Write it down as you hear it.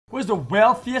is the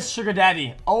wealthiest sugar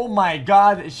daddy? Oh my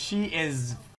god, she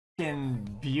is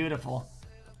fucking beautiful.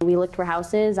 We looked for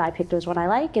houses, I picked which one I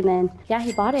like, and then, yeah,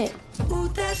 he bought it. Ooh,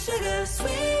 that sugar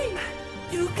sweet.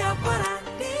 You got what I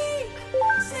need.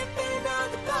 Sipping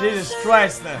on the Jesus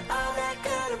Christ, man.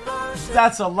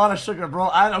 That's a lot of sugar, bro.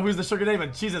 I don't know who's the sugar daddy,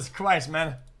 but Jesus Christ,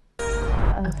 man.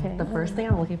 Okay. The first thing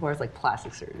I'm looking for is like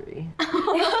plastic surgery.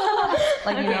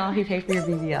 Like, you know, he paid for your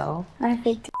BBL. I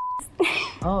faked.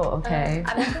 Oh, okay.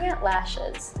 I'm looking at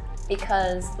lashes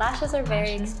because lashes are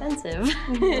very expensive.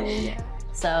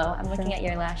 So I'm looking at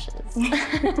your lashes.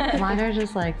 Mine are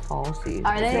just like falsies.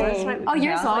 Are they? Oh,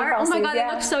 yours are? Oh my god, they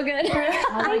look so good.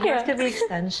 Yours could be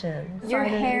extensions. Your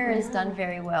hair is done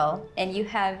very well, and you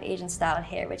have Asian style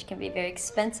hair, which can be very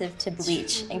expensive to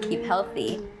bleach and keep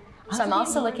healthy. So I'm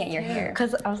also looking at your hair.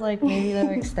 Because I was like, maybe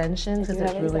they're extensions because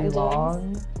it's really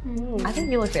long. I think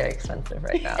you look very expensive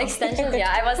right now. Extensions,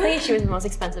 yeah. I was thinking she was the most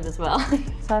expensive as well.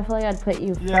 So I feel like I'd put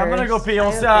you first. Yeah, I'm gonna go pee.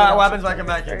 We'll see what happens when I come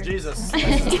back here. Jesus.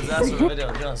 This is a disaster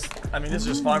video. I mean, this is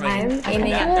just farming. I'm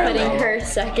aiming at putting her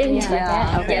second.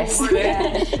 Yeah. Okay. Yes.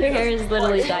 Your hair is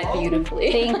literally dyed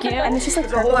beautifully. Thank you. And it's just like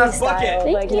It's a whole ass bucket.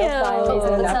 Thank you.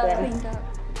 Nothing.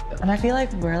 And I feel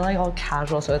like we're like all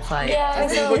casual, so it's like,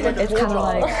 it's kind of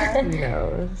like, who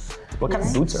knows? What kind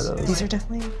of boots are those? These are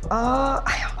definitely,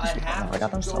 I got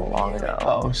them so long ago.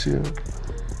 Oh shoot.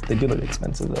 They do look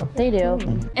expensive though. They do.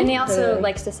 And he also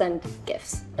likes to send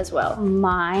gifts as well.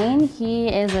 Mine, he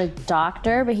is a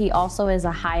doctor, but he also is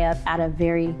a high up at a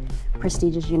very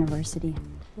prestigious university.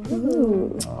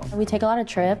 Ooh. We take a lot of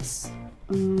trips.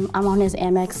 I'm on his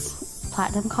Amex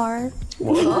Platinum card.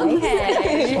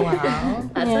 Okay. Wow.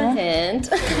 That's a hint.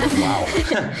 Wow.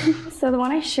 So the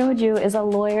one I showed you is a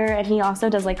lawyer, and he also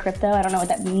does like crypto. I don't know what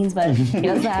that means, but he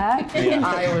does that.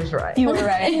 I was right. You were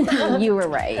right. You were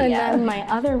right. And Yeah. then my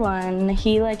other one,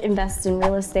 he like invests in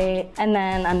real estate, and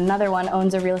then another one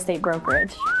owns a real estate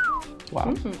brokerage.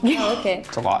 Wow. Oh, okay.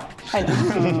 It's a lot. I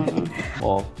know.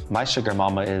 Well, my sugar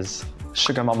mama is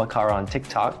Sugar Mama Kara on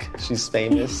TikTok. She's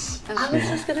famous. I was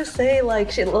just gonna say, like,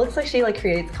 she looks like she like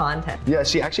creates content. Yeah,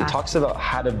 she actually talks about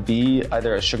how to be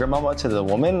either a sugar mama to the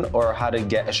woman or how to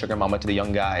get a sugar mama to the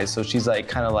young guys. So she's like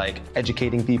kind of like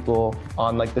educating people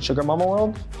on like the sugar mama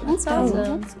world. That's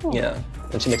awesome. That's cool. Yeah,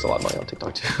 and she makes a lot of money on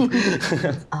TikTok too.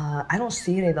 I don't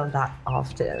see any of them that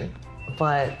often,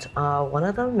 but one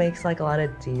of them makes like a lot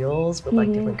of deals with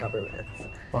like different governments.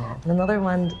 Wow. And another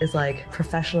one is like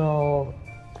professional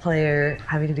player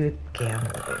having to do with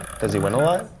gambling. Does he win a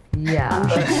lot? Yeah.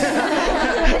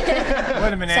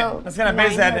 Wait a minute. So That's kind of mine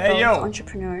base that. are Hey, both yo.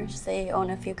 entrepreneurs. They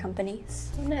own a few companies.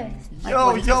 Nice.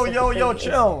 Yo,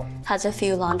 chill. Has a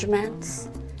few laundromats,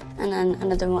 and then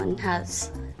another one has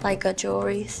like a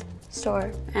jewelry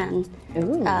store and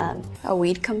a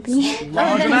weed company.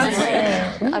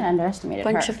 Laundromats? I underestimated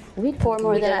Bunch her. of four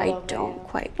more that I don't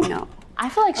quite know. I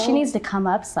feel like she needs to come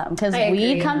up some, because I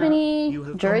agree. weed company,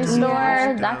 jewelry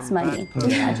store, that's money.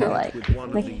 I feel like.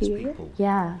 Like here.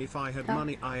 Yeah. If I had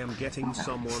money, I am getting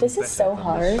someone. This is so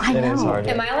hard. I It is know. hard.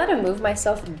 Am I allowed to move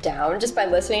myself down just by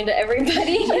listening to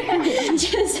everybody?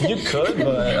 Just, You could,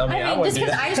 but I mean, I wouldn't just do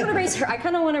because I that. just want to raise her. I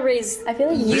kind of want to raise. I feel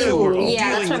like You were all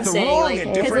Yeah, that's dealing what I'm with the saying. wrong Like,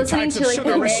 and because different listening types to of like sugar,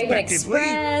 the American respectively.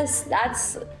 Express,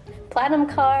 that's platinum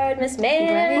card, Miss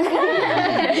Man.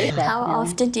 How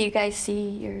often do you guys see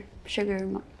your sugar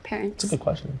parents? Good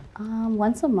question.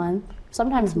 Once a month,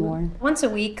 sometimes more. Once a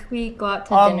week, we go out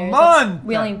to A dinner. month?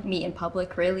 We only meet in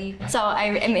public, really. So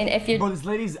I mean, if you're Bro, this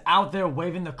lady's out there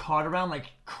waving the card around like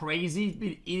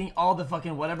crazy, eating all the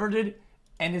fucking whatever, dude.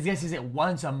 And this guy sees it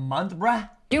once a month, bruh.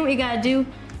 doing what you gotta do,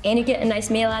 and you get a nice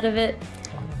meal out of it,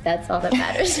 that's all that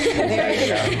matters.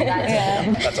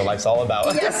 That's what life's all about.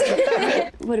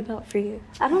 What about for you?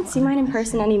 I don't see mine in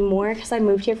person anymore because I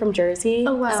moved here from Jersey.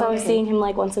 Oh, wow, So I'm okay. seeing him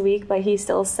like once a week, but he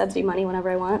still sends me money whenever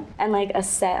I want, and like a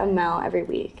set amount every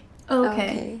week.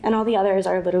 Okay. And all the others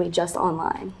are literally just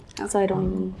online, so I don't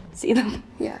even see them.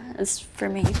 Yeah, it's for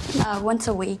me. Once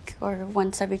a week or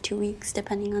once every 2 weeks,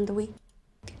 depending on the week.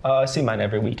 I see mine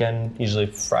every weekend, usually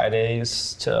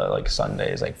Fridays to like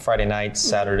Sundays, like Friday nights,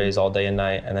 Saturdays all day and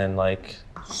night, and then like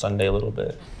Sunday a little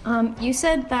bit. You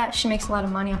said that she makes a lot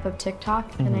of money off of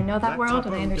TikTok, and I know that world,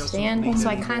 and I understand. So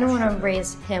I kind of want to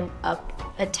raise him up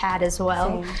a tad as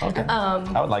well. Okay.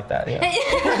 I would like that,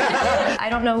 yeah. I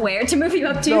don't know where to move you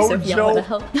up to, No so if y'all want to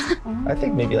joke. help. I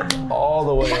think maybe like all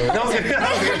the way. No, I'm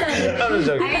kidding. I'm just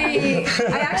joking.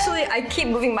 I keep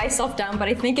moving myself down, but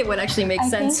I think it would actually make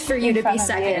sense think for you in to be front of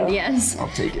second. you. Yes. I'll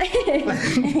take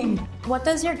it. What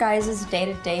does your guys'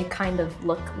 day-to-day kind of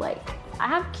look like? I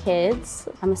have kids.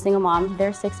 I'm a single mom.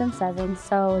 They're 6 and 7,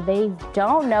 so they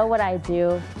don't know what I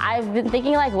do. I've been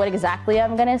thinking like what exactly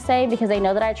I'm gonna say because they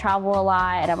know that I travel a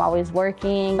lot and I'm always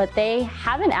working, but they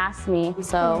haven't asked me.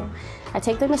 So I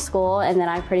take them to school and then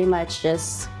I pretty much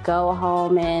just go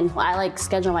home and I like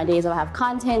schedule my days. I'll have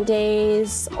content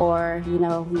days or, you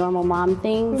know, normal mom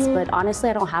things. But honestly,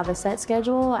 I don't have a set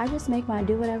schedule. I just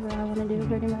do whatever I want to do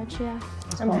pretty much, yeah.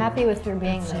 I'm happy with her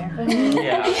being there.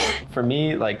 Yeah. For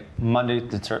me, like Monday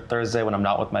to Thursday when I'm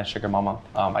not with my sugar mama,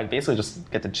 I basically just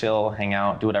get to chill, hang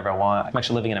out, do whatever I want. I'm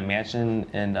actually living in a mansion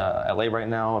in LA right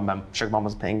now and my sugar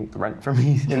mama's paying the rent for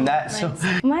me in that. So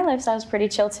My lifestyle's pretty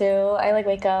chill too. I like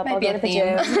wake up, I'll go to the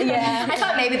gym. Yeah. I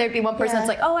thought maybe there'd be one person that's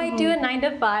like, oh, I do a 9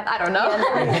 to 5. I don't know.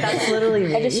 That's literally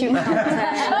me. I just shoot my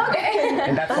Okay.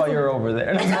 and that's why you're over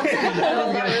there.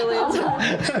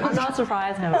 I'm not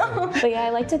surprised, however. But yeah, I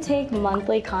like to take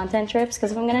monthly content trips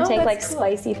because if I'm gonna take like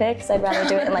spicy pics, I'd rather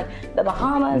do it in like the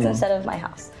Bahamas instead of my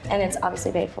house. And it's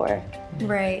obviously paid for.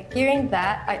 Right. Hearing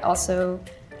that, I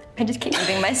just keep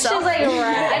moving myself. She's like,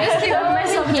 right. I just keep moving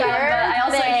myself down, Here, but I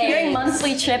also like thanks. hearing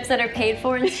monthly trips that are paid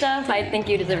for and stuff. I think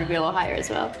you deserve to be a little higher as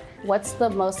well. What's the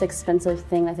most expensive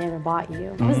thing that they ever bought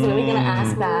you? I was literally gonna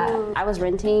ask that. I was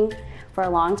renting for a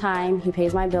long time. He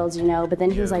pays my bills, you know, but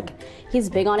then he was like, he's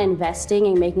big on investing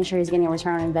and making sure he's getting a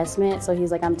return on investment. So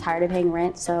he's like, I'm tired of paying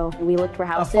rent. So we looked for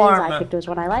houses. I picked which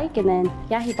one I like, and then,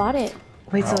 yeah, he bought it.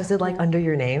 Wait, so is it like under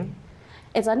your name?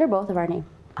 It's under both of our name.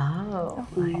 Oh,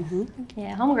 nice.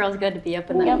 Yeah, homegirl's good to be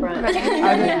up in the front.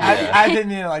 I didn't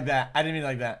mean it like that. I didn't mean it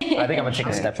like that. I think I'm gonna take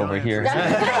a step over here.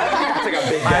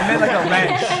 I meant like a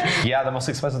wrench. Yeah, the most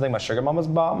expensive thing my sugar mama's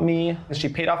bought me. She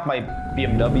paid off my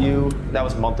BMW. That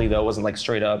was monthly though, it wasn't like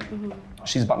straight up.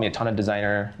 She's bought me a ton of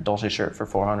designer Dolce shirt for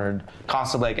 $400.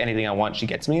 Constantly, like anything I want, she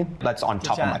gets me. That's on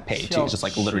top of my pay too. It's just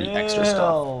like literally extra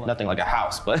stuff. Nothing like a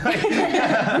house, but like.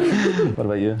 What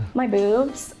about you? My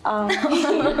boobs.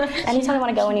 Anytime I want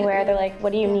to go anywhere, they're like,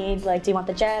 what do you need? Like, do you want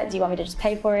the jet? Do you want me to just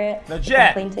pay for it? The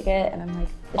jet. Plane ticket, and I'm like,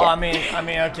 the Oh, jet. I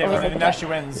mean, okay, but now she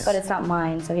wins. But it's not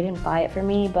mine, so he didn't buy it for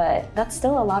me. But that's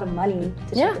still a lot of money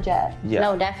to ship a jet. Yeah.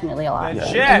 No, definitely a lot. The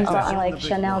And jet. he's bought me like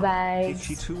Chanel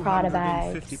bags, Prada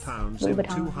bags, £250 Louis in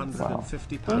Vuitton.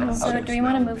 £250. So do we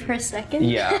want to move for a second?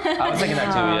 Yeah, I was thinking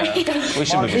that too, yeah. We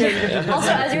should move it.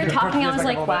 Also, as you were talking, I was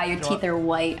like, wow, your teeth are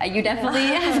white. You definitely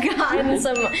have gotten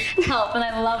some help, and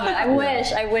I love it.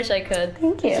 I wish I could.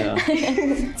 Thank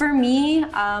you. For me,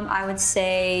 I would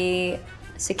say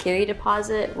security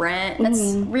deposit, rent.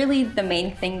 That's really the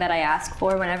main thing that I ask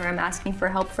for whenever I'm asking for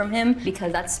help from him,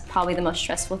 because that's probably the most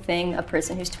stressful thing a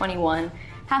person who's 21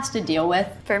 has to deal with.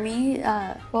 For me,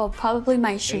 well, probably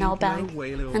my Chanel bag.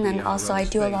 And then also I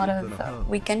do a lot of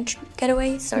weekend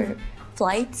getaways or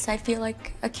flights, I feel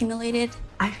like, accumulated.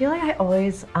 I feel like I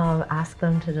always ask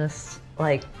them to just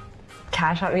like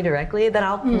cash out me directly, then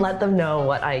I'll let them know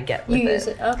what I get with use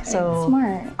it, okay. So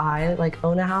Smart. I like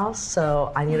own a house,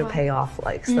 so I need to pay off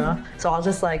like stuff. So I'll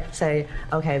just like say,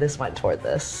 okay, this went toward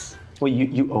this. Wait,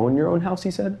 you own your own house,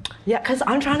 you said? Yeah, because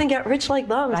I'm trying to get rich like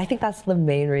them. I think that's the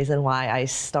main reason why I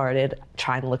started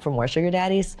trying to look for more sugar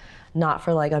daddies, not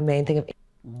for like a main thing of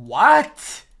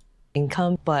What?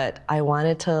 income, but I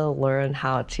wanted to learn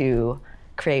how to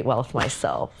create wealth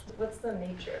myself. What's the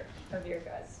nature of your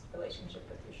guys' relationship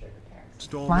with your sugar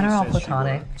parents? Mine are all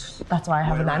platonic. That's why I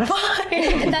have a 9 to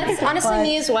 5. That's honestly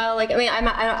me as well. Like, I mean,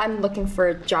 I'm looking for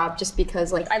a job just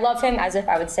because, like, I love him as if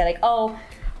I would say, like, oh,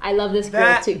 I love this girl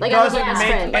That too. Like, I love my doesn't best make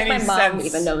friend. Like, my any mom sense.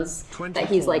 even knows that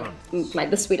he's like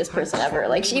the sweetest person ever.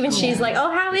 Like, she's like,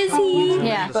 oh, how is he?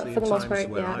 Yeah. But for the most part,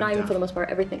 yeah, not even for the most part,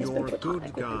 everything has been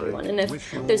platonic with everyone. And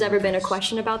if there's ever been a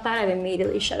question about that, I've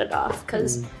immediately shut it off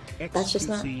because that's just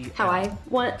not how I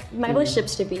want my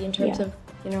relationships to be in terms of,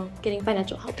 you know, getting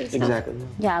financial help and stuff. Exactly.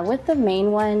 Yeah, with the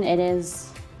main one, it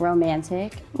is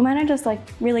romantic. Mine are just like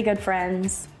really good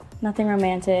friends. Nothing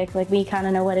romantic. Like, we kind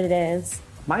of know what it is.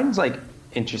 Mine's like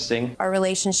interesting. Our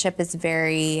relationship is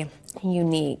very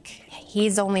unique.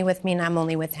 He's only with me and I'm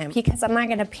only with him because I'm not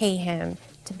gonna pay him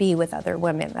to be with other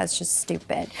women. That's just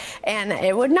stupid. And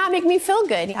it would not make me feel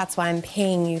good. That's why I'm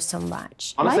paying you so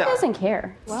much. Mine doesn't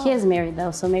care. He is married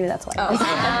though, so maybe that's why.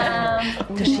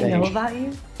 Does she know about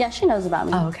you? Yeah, she knows about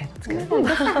me. Oh, okay, that's good.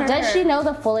 Does she know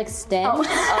the full extent of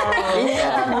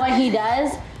what he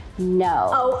does? No.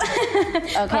 Oh.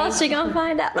 Okay. How's she gonna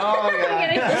find out? Oh,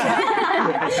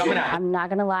 yeah. Coming out. I'm not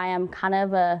gonna lie, I'm kind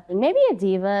of maybe a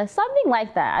diva, something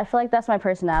like that. I feel like that's my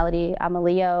personality. I'm a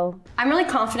Leo. I'm really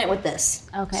confident with this.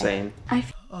 Okay. Same.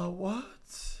 What?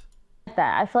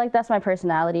 I feel like that's my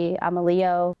personality. I'm a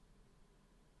Leo.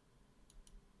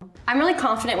 I'm really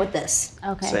confident with this.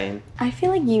 Okay. Same. I feel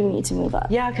like you need to move up.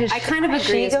 Yeah, because I kind of agree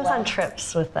she as goes well. on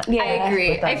trips with them. I agree.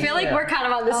 with them. I feel like we're kind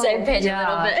of on the same page a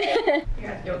little bit. You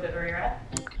guys feel good where you're at?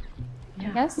 I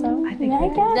guess so. I think I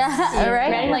guess. Yeah,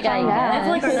 right? Right? Like, I Yeah. I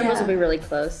feel like our guess. numbers will be really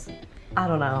close. I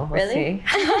don't know. Let's Really?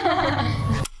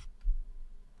 see.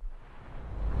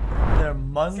 Their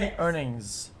monthly 6.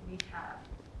 earnings. We have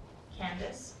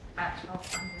Candace at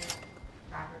 1,200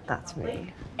 average That's monthly.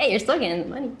 me. Hey, you're still getting the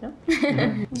money, no?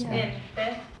 In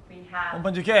 5th, we have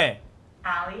 1.2K.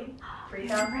 Allie,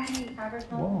 3,000 average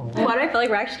monthly. Why do I feel like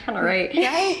we're actually kind of right?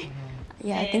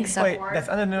 Yeah, I think so. Wait, that's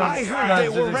under no. I heard they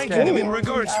were ranking him in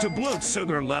regards to blood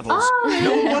sugar levels.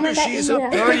 No wonder she's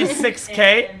up there.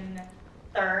 36K. In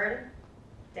 3rd,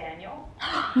 Daniel.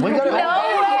 We got it.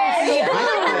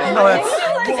 No,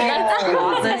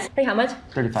 that's Hey, how much?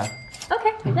 35.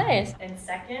 Okay, nice. In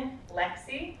 2nd,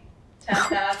 Lexi,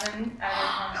 10,000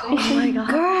 average monthly. Oh my god.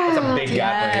 That's a big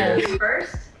gap right here.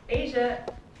 1st, Asia,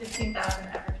 15,000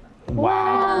 average monthly.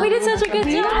 Wow. We did such a good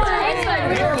job.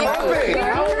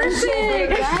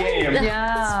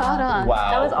 Spot on.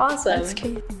 Wow. That was awesome. That's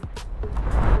crazy.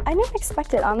 I didn't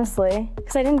expect it, honestly,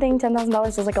 because I didn't think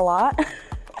 $10,000 was like a lot.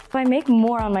 But I make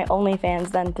more on my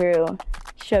OnlyFans than through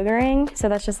sugaring, so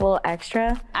that's just a little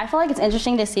extra. I feel like it's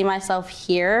interesting to see myself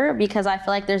here because I feel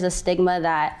like there's a stigma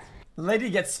that lady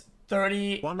gets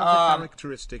 30. One of the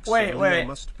characteristics wait, of wait. Leo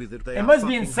must be that they It are must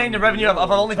be fucking insane the hungry revenue of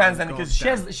her all the OnlyFans time. then because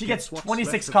God she damn. gets What's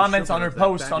 26 left of the comments on sugar her of that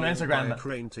post on baby and buy a Instagram.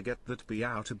 crane to get that be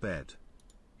out of bed.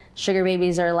 sugar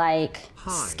babies are like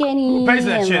Hi. skinny Who pays for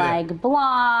that and shit? like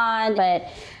blonde, but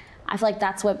I feel like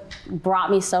that's what brought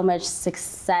me so much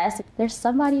success. There's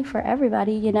somebody for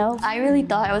everybody, you know? I really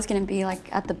thought I was gonna be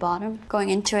like at the bottom. Going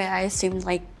into it, I assumed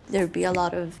like there'd be a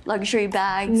lot of luxury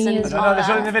bags Me and as No, all they're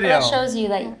showing that. the video. That shows you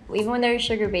that even when they're a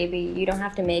sugar baby, you don't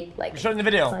have to make like Show it in the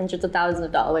video. hundreds of thousands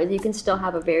of dollars. You can still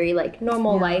have a very like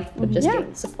normal life with just getting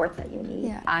the support that you need.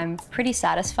 Yeah. I'm pretty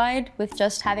satisfied with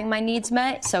just having my needs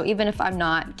met. So even if I'm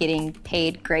not getting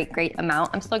paid great amount,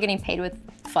 I'm still getting paid with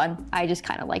fun. I just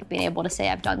kind of like being able to say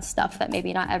I've done stuff that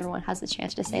maybe not everyone has the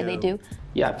chance to say they do.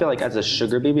 Yeah, I feel like as a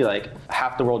sugar baby, like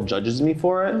half the world judges me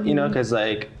for it, you know, because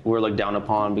like we're like down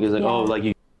upon because like oh like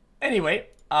you Anyway,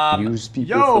 use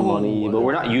people for money, but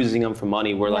we're not using them for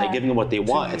money. We're like giving them what they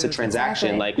want. It's a transaction.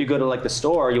 Exactly. Like you go to like the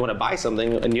store, you want to buy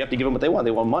something, and you have to give them what they want.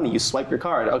 They want money. You swipe your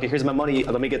card. Okay, here's my money.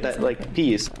 Let me get that like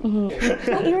piece. My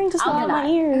earring just fell out of my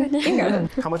ear.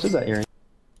 How much is that earring?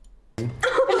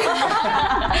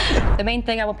 The main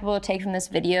thing I want people to take from this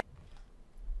video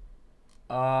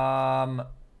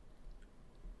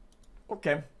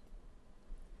okay.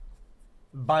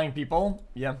 Buying people,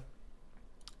 yeah.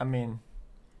 I mean,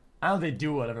 I don't know if they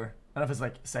do whatever. I don't know if it's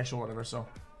like sexual or whatever, so.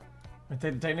 I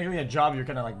mean, technically a job, you're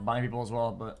kind of like buying people as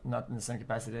well, but not in the same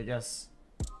capacity, I guess.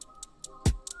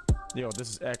 Yo, this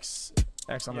is X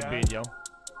on the beat, yo.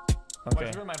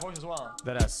 Okay. My voice as well.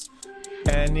 That S.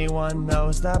 Anyone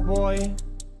knows that boy?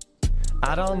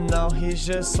 I don't know, he's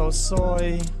just so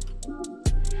soy.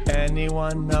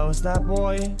 Anyone knows that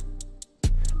boy?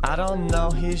 I don't know,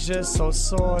 he's just so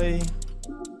soy.